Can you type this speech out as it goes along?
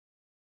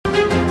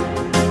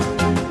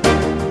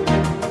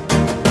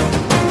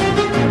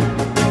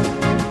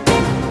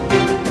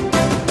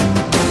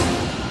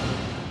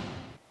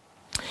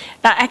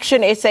Now,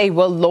 ActionSA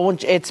will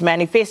launch its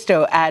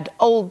manifesto at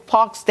Old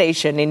Park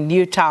Station in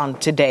Newtown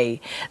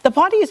today. The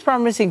party is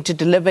promising to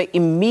deliver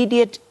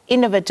immediate,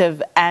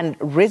 innovative and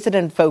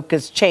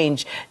resident-focused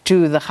change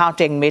to the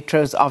Gauteng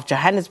metros of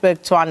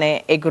Johannesburg,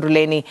 Tshwane,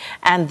 Ekurhuleni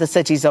and the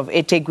cities of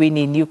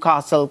eThekwini,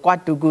 Newcastle,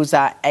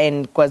 KwaDukuza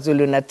and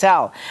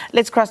KwaZulu-Natal.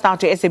 Let's cross now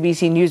to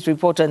SABC News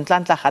reporter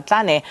Ntlantla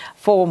Kgatlane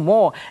for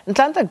more.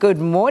 Ntlantla, good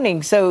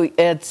morning. So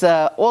it's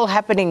all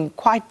happening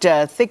quite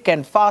thick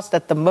and fast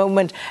at the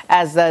moment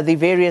as the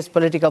various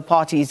political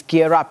parties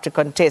gear up to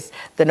contest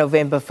the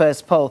November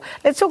 1st poll.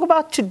 Let's talk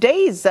about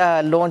today's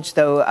launch,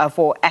 though,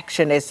 for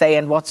ActionSA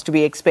and what's to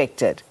be expected.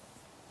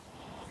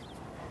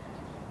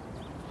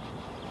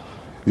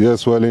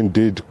 Yes, well,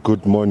 indeed.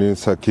 Good morning,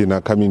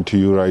 Sakina. Coming to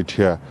you right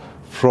here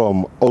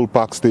from Old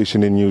Park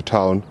Station in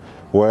Newtown,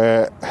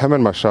 where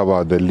Herman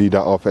Mashaba, the leader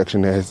of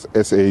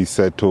ActionSA, is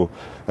said to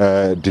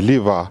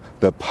deliver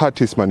the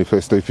party's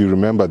manifesto. If you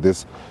remember,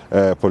 this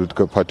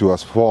political party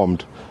was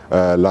formed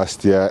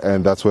last year,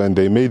 and that's when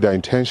they made their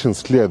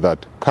intentions clear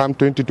that come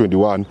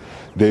 2021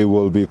 they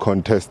will be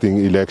contesting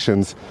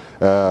elections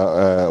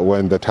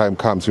when the time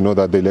comes. You know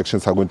that the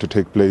elections are going to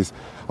take place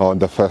on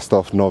the 1st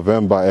of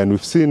November, and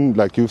we've seen,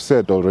 like you've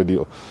said already,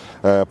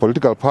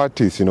 political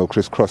parties,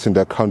 crisscrossing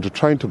the country,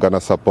 trying to garner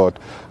support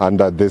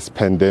under this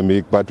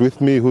pandemic. But with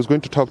me, who's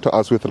going to talk to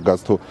us with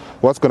regards to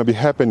what's going to be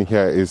happening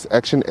here, is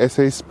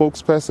ActionSA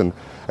spokesperson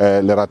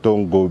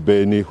Lerato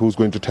Ngobeni, who's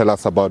going to tell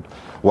us about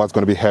what's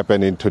going to be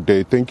happening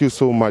today. Thank you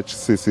so much,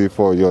 Sisi,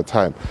 for your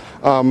time.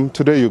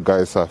 Today, you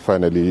guys are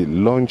finally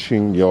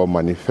launching your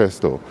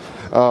manifesto.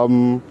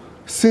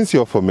 Since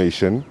your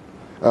formation,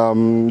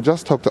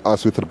 just talk to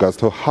us with regards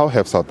to how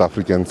have South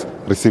Africans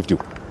received you?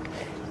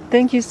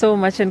 Thank you so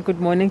much, and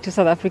good morning to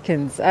South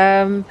Africans.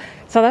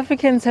 South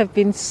Africans have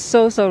been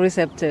so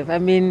receptive. I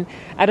mean,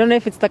 I don't know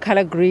if it's the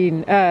color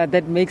green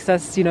that makes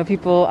us,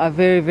 people are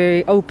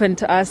very open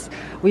to us.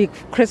 We've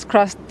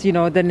crisscrossed,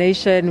 the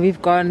nation.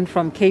 We've gone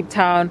from Cape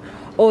Town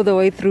all the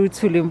way through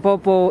to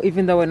Limpopo,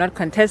 even though we're not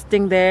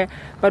contesting there.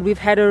 But we've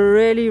had a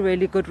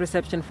really good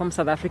reception from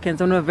South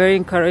Africans, and we're very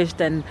encouraged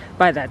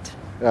by that.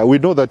 We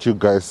know that you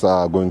guys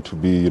are going to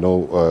be,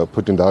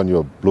 putting down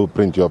your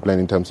blueprint, your plan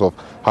in terms of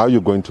how you're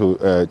going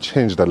to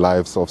change the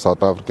lives of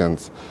South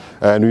Africans.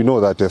 And we know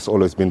that there's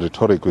always been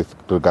rhetoric with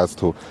regards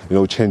to,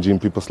 changing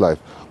people's life.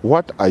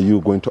 What are you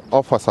going to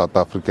offer South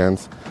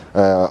Africans,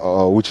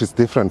 which is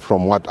different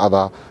from what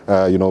other,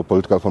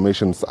 political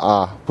formations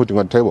are putting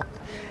on the table?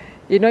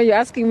 You're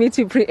asking me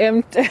to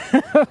preempt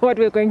what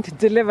we're going to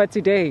deliver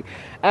today.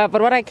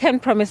 But what I can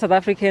promise South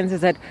Africans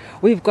is that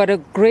we've got a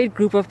great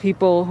group of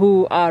people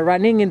who are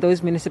running in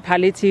those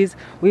municipalities.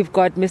 We've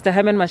got Mr.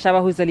 Herman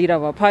Mashaba, who's the leader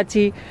of our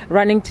party,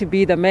 running to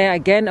be the mayor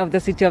again of the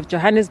city of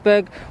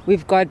Johannesburg.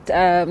 We've got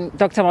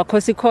Dr.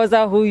 Makosi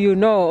Khoza,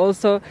 who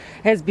also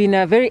has been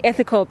a very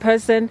ethical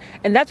person.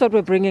 And that's what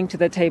we're bringing to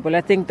the table.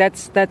 I think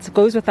that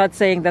goes without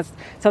saying that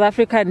South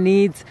Africa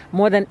needs,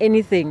 more than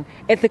anything,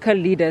 ethical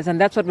leaders. And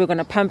that's what we're going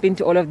to pump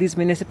into all of these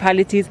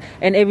municipalities,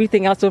 and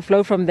everything else will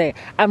flow from there.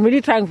 I'm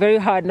really trying very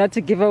hard not to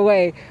give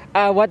away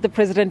what the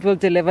president will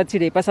deliver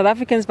today. But South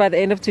Africans, by the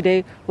end of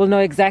today, will know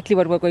exactly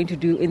what we're going to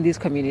do in these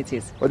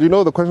communities. But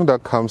the question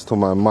that comes to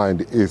my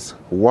mind is,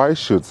 why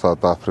should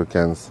South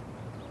Africans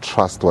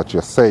trust what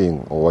you're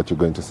saying or what you're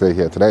going to say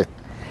here today?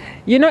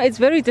 It's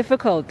very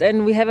difficult,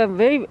 and we have a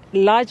very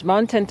large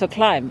mountain to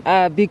climb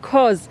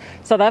because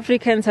South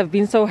Africans have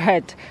been so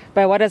hurt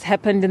by what has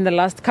happened in the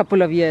last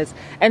couple of years.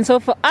 And so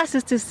for us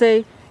is to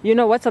say,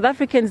 what South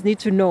Africans need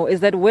to know is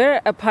that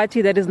we're a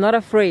party that is not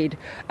afraid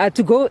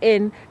to go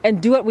in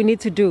and do what we need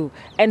to do.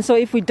 And so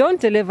if we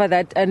don't deliver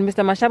that, and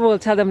Mr. Mashaba will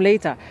tell them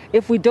later,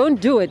 if we don't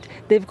do it,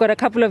 they've got a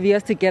couple of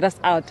years to get us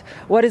out.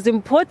 What is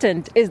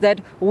important is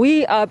that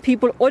we are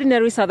people,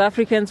 ordinary South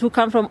Africans who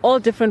come from all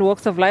different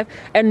walks of life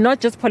and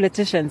not just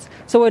politicians.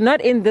 So we're not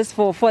in this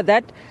for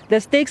that. The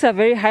stakes are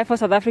very high for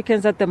South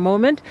Africans at the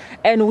moment,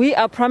 and we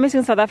are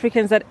promising South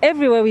Africans that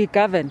everywhere we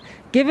govern,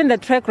 given the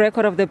track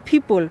record of the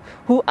people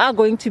who are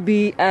going to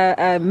be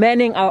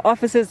manning our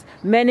offices,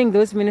 manning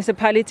those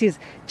municipalities,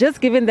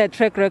 just given that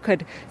track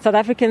record, South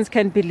Africans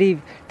can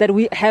believe that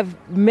we have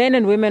men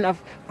and women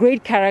of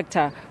great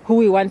character who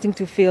we're wanting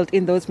to field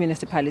in those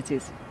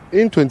municipalities.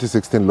 In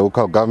 2016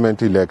 local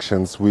government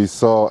elections, we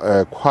saw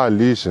a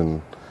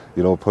coalition,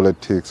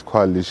 politics,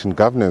 coalition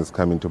governance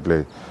come into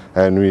play.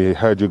 And we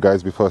heard you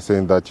guys before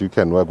saying that you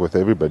can work with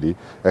everybody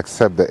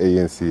except the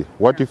ANC.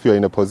 What if you're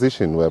in a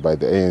position whereby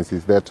the ANC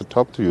is there to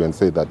talk to you and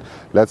say that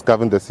let's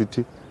govern the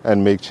city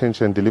and make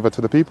change and deliver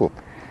to the people?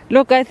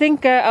 Look, I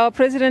think our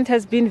president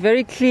has been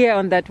very clear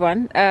on that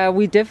one.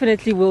 We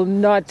definitely will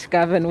not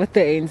govern with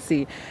the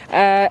ANC.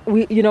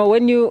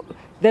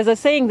 There's a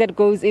saying that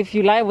goes, if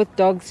you lie with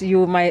dogs,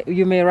 you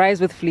may rise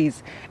with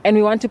fleas. And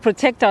we want to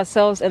protect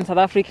ourselves and South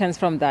Africans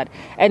from that.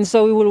 And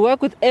so we will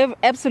work with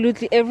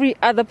absolutely every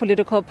other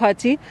political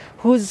party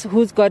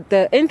who's got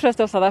the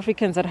interest of South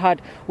Africans at heart.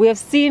 We have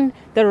seen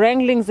the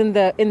wranglings in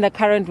the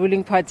current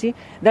ruling party.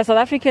 That South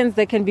Africans,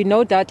 there can be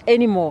no doubt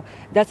anymore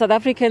that South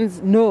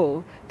Africans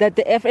know that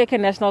the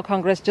African National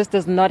Congress just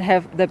does not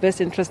have the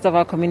best interests of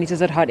our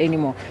communities at heart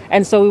anymore.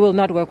 And so we will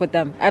not work with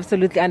them,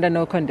 absolutely under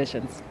no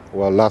conditions.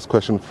 Well, last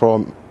question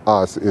from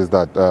us is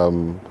that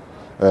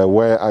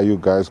where are you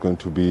guys going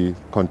to be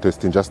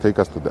contesting? Just take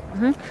us to that.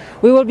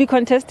 We will be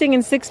contesting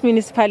in 6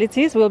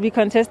 municipalities. We'll be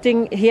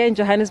contesting here in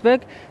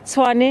Johannesburg,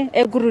 Tshwane,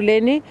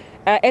 Ekurhuleni,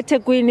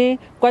 eThekwini,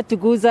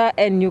 KwaDukuza,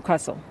 and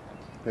Newcastle.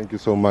 Thank you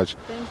so much.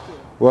 Thank you.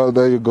 Well,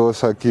 there you go,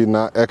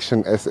 Sakina,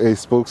 ActionSA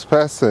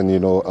spokesperson,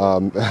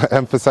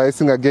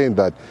 emphasizing again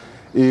that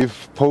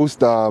if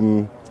post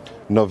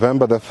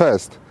November the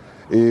 1st,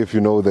 if,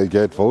 they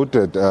get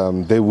voted,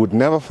 they would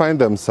never find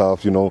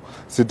themselves,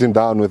 sitting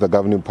down with the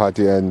governing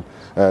party and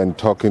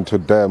talking to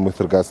them with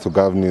regards to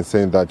governing,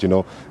 saying that,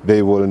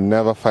 they will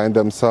never find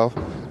themselves,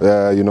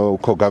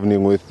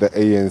 co-governing with the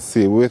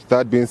ANC. With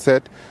that being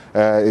said,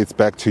 it's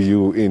back to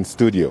you in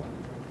studio.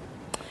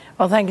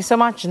 Well, thank you so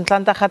much,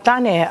 Ntlantla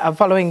Kgatlane,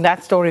 following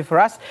that story for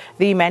us,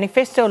 the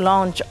manifesto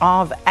launch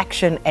of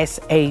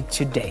ActionSA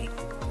today.